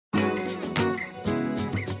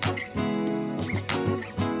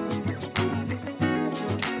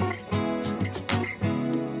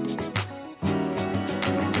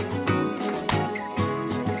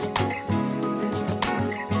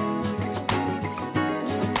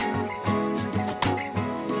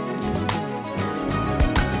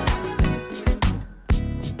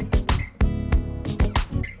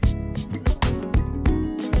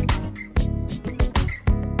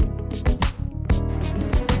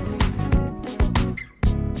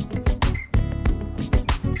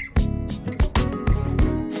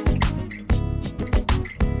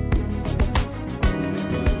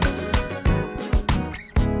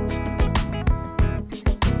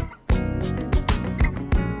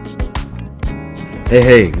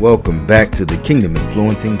Hey, welcome back to the Kingdom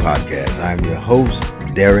Influencing Podcast. I'm your host,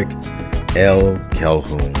 Derek L.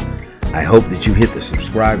 Calhoun. I hope that you hit the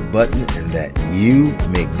subscribe button and that you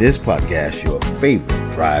make this podcast your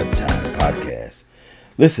favorite drive time podcast.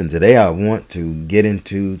 Listen, today I want to get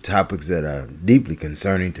into topics that are deeply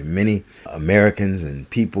concerning to many Americans and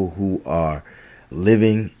people who are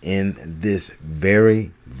living in this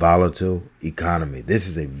very volatile economy. This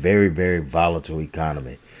is a very, very volatile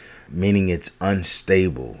economy, meaning it's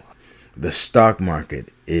unstable. The stock market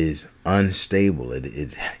is unstable.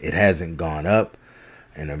 It hasn't gone up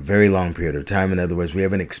in a very long period of time. In other words, we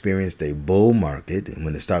haven't experienced a bull market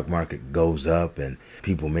when the stock market goes up and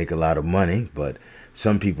people make a lot of money, but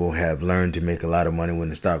some people have learned to make a lot of money when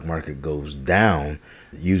the stock market goes down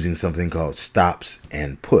using something called stops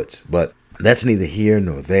and puts. But that's neither here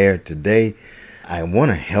nor there. Today, I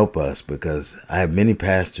want to help us because I have many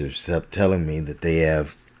pastors telling me that they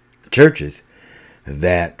have churches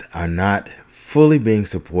that are not fully being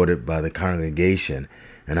supported by the congregation.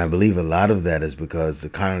 And I believe a lot of that is because the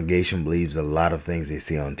congregation believes a lot of things they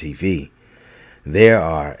see on TV. There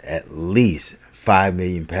are at least 5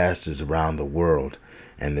 million pastors around the world.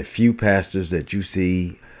 And the few pastors that you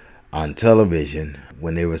see on television,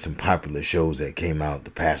 when there were some popular shows that came out,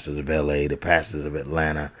 the pastors of LA, the pastors of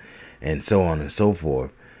Atlanta, and so on and so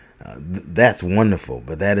forth, that's wonderful.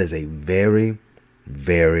 But that is a very,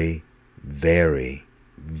 very, very,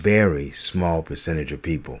 very small percentage of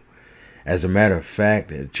people. As a matter of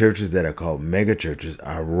fact, churches that are called mega churches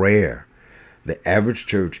are rare. The average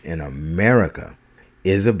church in America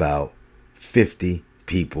is about 50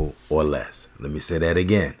 people or less. Let me say that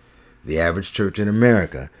again. The average church in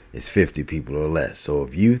America is 50 people or less. So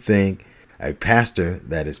if you think a pastor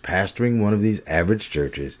that is pastoring one of these average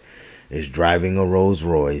churches is driving a Rolls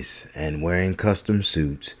Royce and wearing custom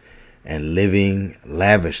suits and living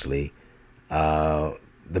lavishly,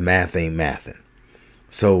 the math ain't mathing.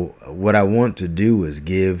 So what I want to do is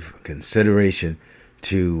give consideration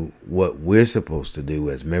to what we're supposed to do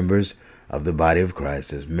as members of the body of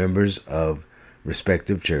Christ, as members of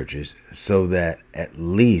respective churches, so that at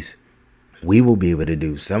least we will be able to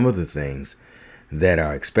do some of the things that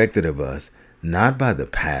are expected of us, not by the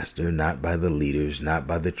pastor, not by the leaders, not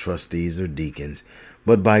by the trustees or deacons,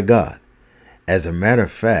 but by God. As a matter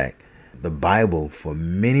of fact, the Bible for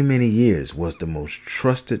many, many years was the most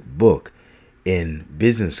trusted book in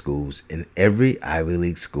business schools in every Ivy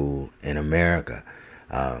League school in America.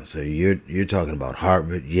 So you're talking about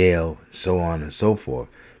Harvard, Yale, so on and so forth.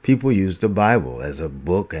 People use the Bible as a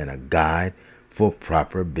book and a guide for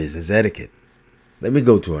proper business etiquette. Let me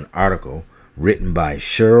go to an article written by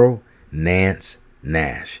Cheryl Nance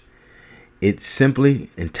Nash. It's simply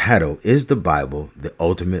entitled, "Is the Bible the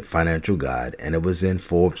Ultimate Financial Guide?" And it was in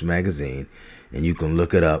Forbes magazine, and you can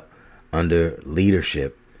look it up under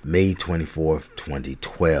Leadership, May 24th,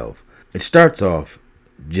 2012. It starts off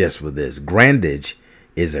just with this. Grandage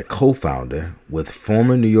is a co-founder with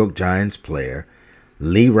former New York Giants player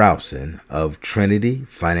Lee Ralston of Trinity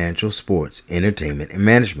Financial Sports Entertainment and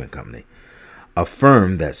Management Company, a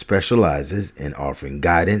firm that specializes in offering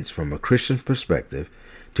guidance from a Christian perspective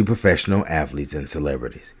to professional athletes and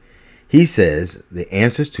celebrities. He says the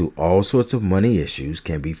answers to all sorts of money issues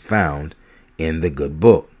can be found in the good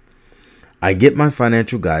book. "I get my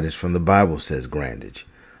financial guidance from the Bible," says Grandage,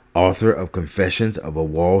 author of Confessions of a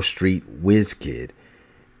Wall Street Whiz Kid,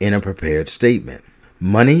 in a prepared statement.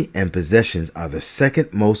 "Money and possessions are the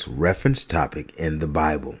second most referenced topic in the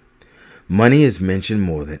Bible. Money is mentioned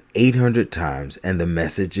more than 800 times, and the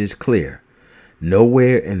message is clear.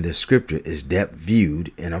 Nowhere in the scripture is debt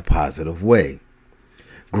viewed in a positive way."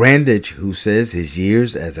 Grandage, who says his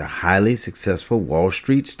years as a highly successful Wall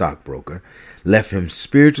Street stockbroker left him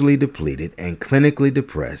spiritually depleted and clinically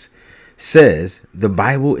depressed, says the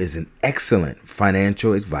Bible is an excellent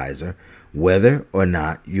financial advisor, whether or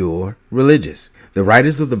not you're religious. The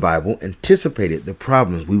writers of the Bible anticipated the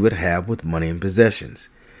problems we would have with money and possessions.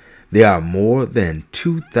 There are more than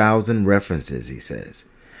 2,000 references, he says.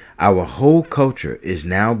 Our whole culture is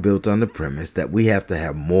now built on the premise that we have to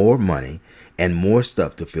have more money and more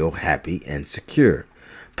stuff to feel happy and secure.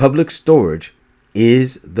 Public storage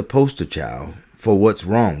is the poster child for what's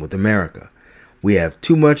wrong with America. We have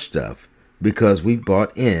too much stuff because we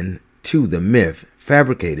bought in to the myth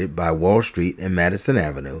fabricated by Wall Street and Madison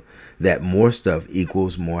Avenue that more stuff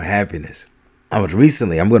equals more happiness. I'm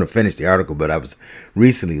going to finish the article, but I was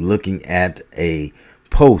recently looking at a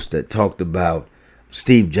post that talked about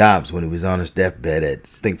Steve Jobs when he was on his deathbed at, I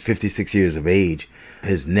think, 56 years of age.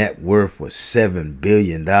 His net worth was $7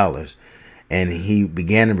 billion. And he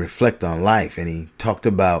began to reflect on life. And he talked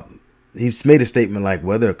about He's made a statement like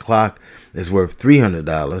whether a clock is worth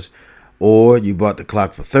 $300 or you bought the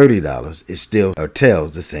clock for $30, it still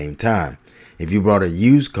tells the same time. If you bought a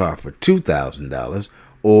used car for $2,000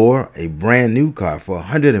 or a brand new car for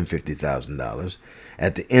 $150,000,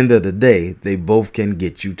 at the end of the day, they both can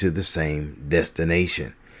get you to the same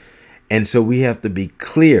destination. And so we have to be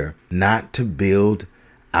clear not to build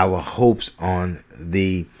our hopes on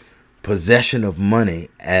the possession of money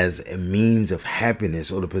as a means of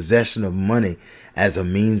happiness, or the possession of money as a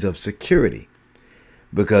means of security.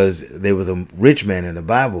 Because there was a rich man in the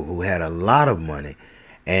Bible who had a lot of money,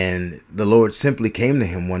 and the Lord simply came to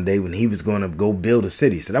him one day when he was going to go build a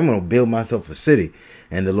city. He said, I'm going to build myself a city.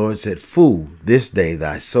 And the Lord said, fool, this day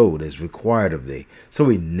thy soul is required of thee. So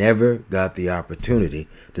he never got the opportunity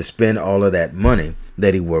to spend all of that money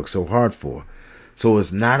that he worked so hard for. So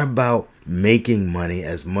it's not about making money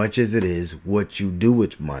as much as it is what you do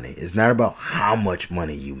with money. It's not about how much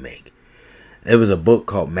money you make. There was a book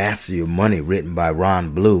called Master Your Money written by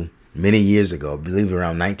Ron Blue many years ago, I believe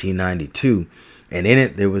around 1992. And in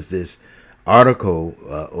it, there was this article,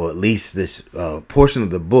 or at least this portion of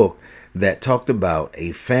the book, that talked about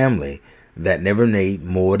a family that never made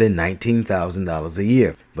more than $19,000 a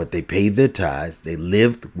year. But they paid their tithes. They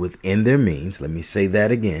lived within their means. Let me say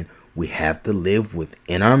that again. We have to live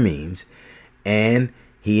within our means. And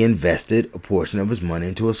he invested a portion of his money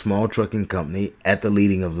into a small trucking company at the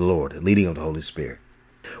leading of the Lord, the leading of the Holy Spirit.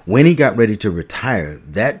 When he got ready to retire,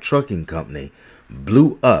 that trucking company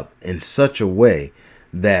blew up in such a way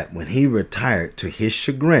that when he retired, to his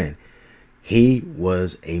chagrin, he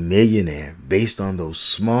was a millionaire based on those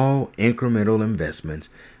small incremental investments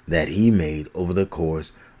that he made over the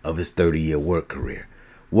course of his 30-year work career.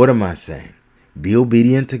 What am I saying? Be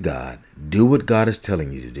obedient to God. Do what God is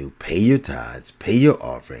telling you to do. Pay your tithes. Pay your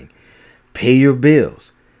offering. Pay your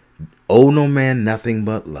bills. Owe no man nothing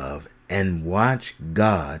but love. And watch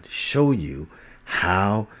God show you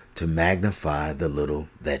how to magnify the little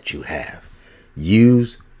that you have.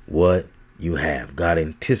 Use what you have. God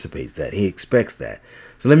anticipates that. He expects that.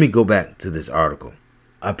 So let me go back to this article.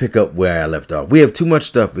 I'll pick up where I left off. We have too much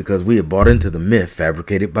stuff because we have bought into the myth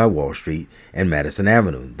fabricated by Wall Street and Madison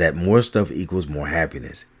Avenue that more stuff equals more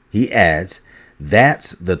happiness. He adds,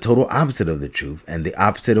 that's the total opposite of the truth and the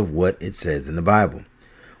opposite of what it says in the Bible.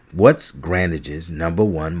 What's Grandage's number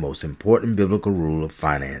one most important biblical rule of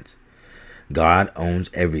finance? God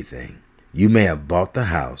owns everything. You may have bought the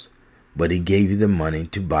house, but he gave you the money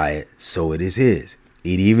to buy it, so it is his.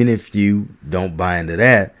 Even if you don't buy into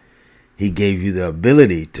that, he gave you the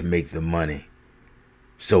ability to make the money,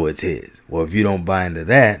 so it's his. Well, if you don't buy into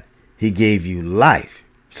that, he gave you life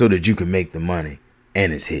so that you can make the money,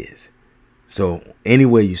 and it's his. So any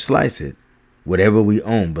way you slice it, whatever we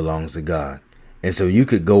own belongs to God. And so you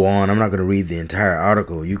could go on. I'm not going to read the entire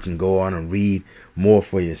article. You can go on and read more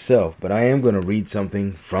for yourself. But I am going to read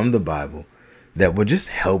something from the Bible that will just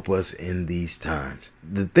help us in these times.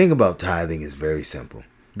 The thing about tithing is very simple.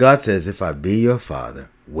 God says, if I be your father,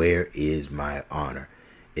 where is my honor?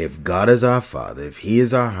 If God is our father, if he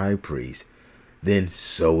is our high priest, then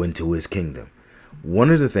sow into his kingdom. One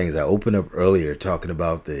of the things I opened up earlier talking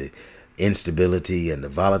about the instability and the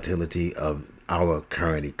volatility of our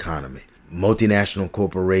current economy. Multinational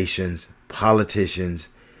corporations, politicians,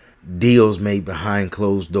 deals made behind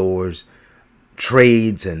closed doors,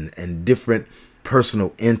 trades and different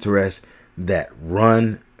personal interests that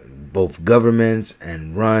run both governments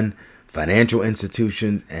and run financial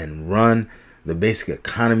institutions and run the basic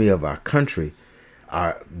economy of our country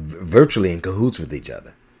are virtually in cahoots with each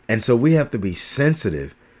other. And so we have to be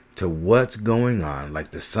sensitive to what's going on,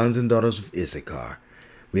 like the sons and daughters of Issachar.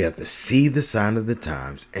 We have to see the sign of the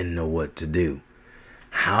times and know what to do.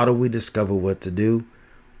 How do we discover what to do?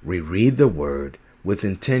 We read the word with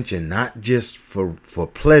intention, not just for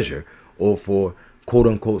pleasure or for quote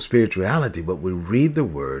unquote spirituality, but we read the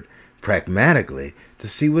word pragmatically to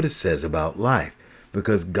see what it says about life,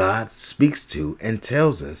 because God speaks to and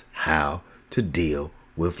tells us how to deal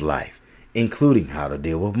with life, including how to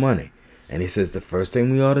deal with money. And he says the first thing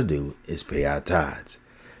we ought to do is pay our tithes.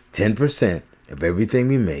 10% of everything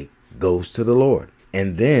we make goes to the Lord.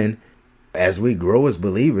 And then as we grow as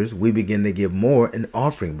believers, we begin to give more in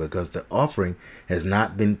offering, because the offering has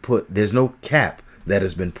not been put, there's no cap that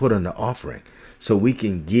has been put on the offering. So we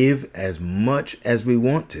can give as much as we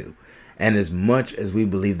want to and as much as we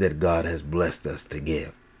believe that God has blessed us to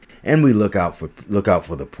give. And we look out for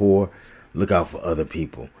the poor, look out for other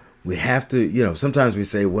people. We have to, sometimes we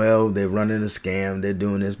say, well, they're running a scam, they're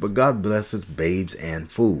doing this, but God blesses babes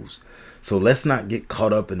and fools. So let's not get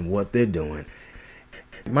caught up in what they're doing.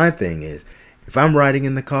 My thing is, if I'm riding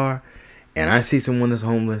in the car and I see someone that's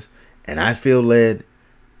homeless and I feel led,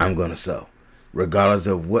 I'm going to sow, regardless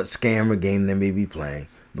of what scam or game they may be playing,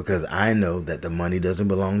 because I know that the money doesn't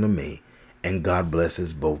belong to me, and God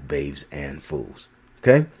blesses both babes and fools.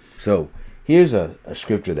 Okay? So here's a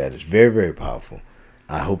scripture that is very, very powerful.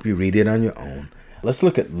 I hope you read it on your own. Let's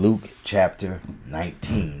look at Luke chapter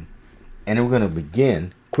 19, and we're going to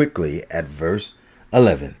begin quickly at verse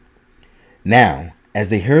 11. Now, as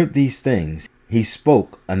they heard these things, he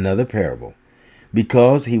spoke another parable,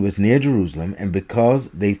 because he was near Jerusalem, and because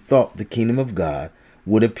they thought the kingdom of God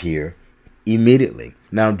would appear immediately.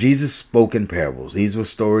 Now, Jesus spoke in parables. These were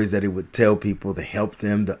stories that he would tell people to help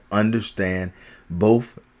them to understand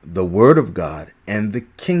both the word of God and the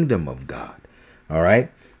kingdom of God. All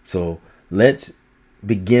right. So let's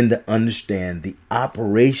begin to understand the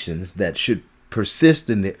operations that should persist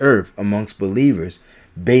in the earth amongst believers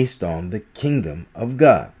based on the kingdom of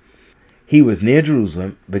God. He was near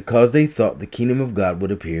Jerusalem because they thought the kingdom of God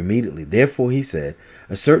would appear immediately. Therefore, he said,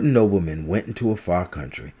 a certain nobleman went into a far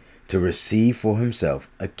country to receive for himself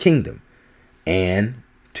a kingdom and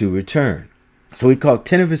to return. So he called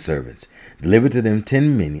 10 of his servants, delivered to them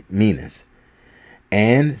 10 minas,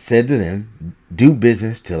 and said to them, do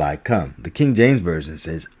business till I come. The King James Version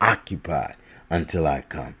says, occupy until I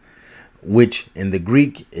come, which in the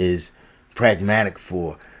Greek is pragmatic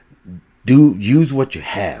for use what you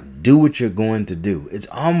have, do what you're going to do. It's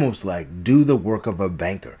almost like do the work of a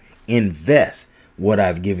banker, invest what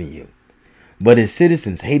I've given you. But his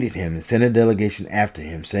citizens hated him and sent a delegation after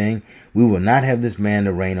him, saying, we will not have this man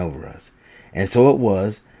to reign over us. And so it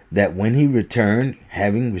was that when he returned,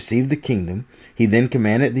 having received the kingdom, he then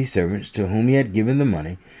commanded these servants to whom he had given the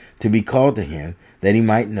money to be called to him, that he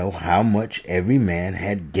might know how much every man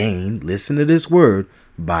had gained, listen to this word,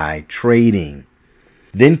 by trading.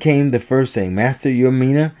 Then came the first, saying, Master, your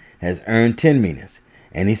mina has earned 10 minas.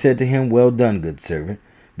 And he said to him, well done, good servant,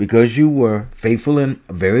 because you were faithful in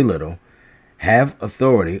very little, have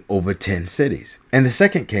authority over 10 cities. And the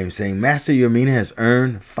second came, saying, Master, your mina has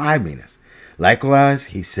earned 5 minas. Likewise,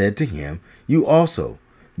 he said to him, you also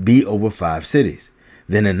be over 5 cities.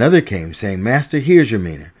 Then another came, saying, Master, here's your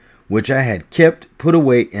mina, which I had kept put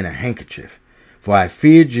away in a handkerchief. For I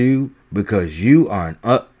feared you, because you are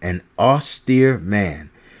an austere man.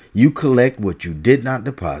 You collect what you did not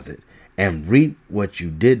deposit, and reap what you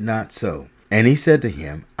did not sow. And he said to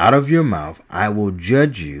him, out of your mouth I will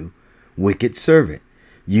judge you, wicked servant.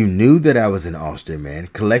 You knew that I was an austere man,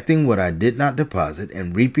 collecting what I did not deposit,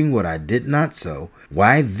 and reaping what I did not sow.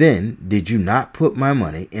 Why then did you not put my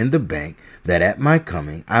money in the bank, that at my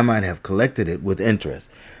coming I might have collected it with interest?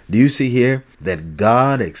 Do you see here that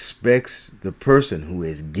God expects the person who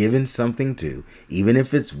is given something to, even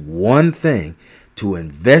if it's one thing, to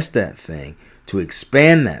invest that thing, to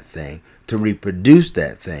expand that thing, to reproduce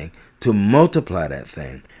that thing, to multiply that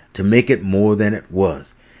thing, to make it more than it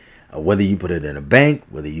was. Whether you put it in a bank,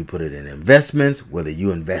 whether you put it in investments, whether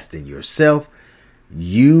you invest in yourself,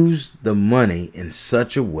 use the money in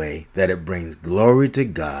such a way that it brings glory to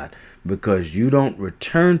God, because you don't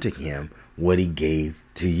return to him what he gave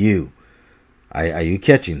to you. Are you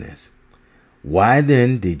catching this? Why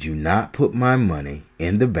then did you not put my money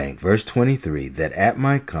in the bank, verse 23, that at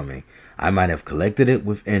my coming I might have collected it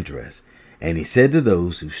with interest? And he said to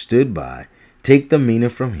those who stood by, take the mina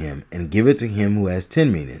from him and give it to him who has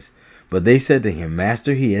 10 minas. But they said to him,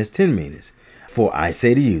 Master, he has 10 minas. For I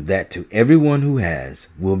say to you that to everyone who has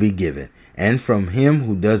will be given, and from him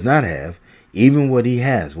who does not have, even what he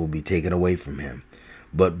has will be taken away from him.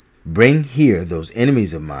 But bring here those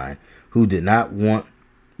enemies of mine who did not want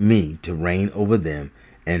me to reign over them,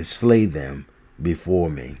 and slay them before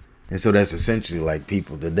me. And so that's essentially like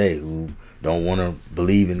people today who don't want to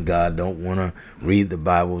believe in God, don't want to read the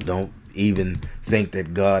Bible, don't even think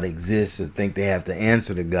that God exists, or think they have to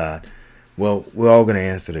answer to God. Well, we're all going to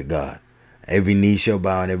answer to God. Every knee shall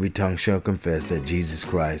bow and every tongue shall confess that Jesus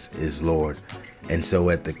Christ is Lord. And so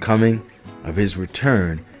at the coming of his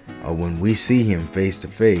return, or when we see him face to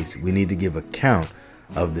face, we need to give account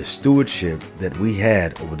of the stewardship that we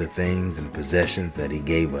had over the things and possessions that he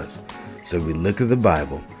gave us. So we look at the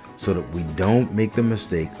Bible so that we don't make the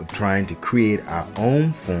mistake of trying to create our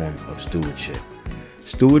own form of stewardship.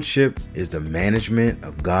 Stewardship is the management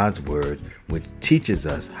of God's word, which teaches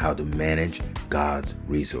us how to manage God's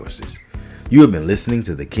resources. You have been listening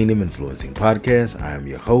to the Kingdom Influencing Podcast. I am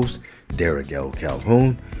your host, Derek L.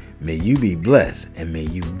 Calhoun. May you be blessed, and may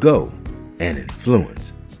you go and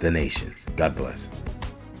influence the nations. God bless.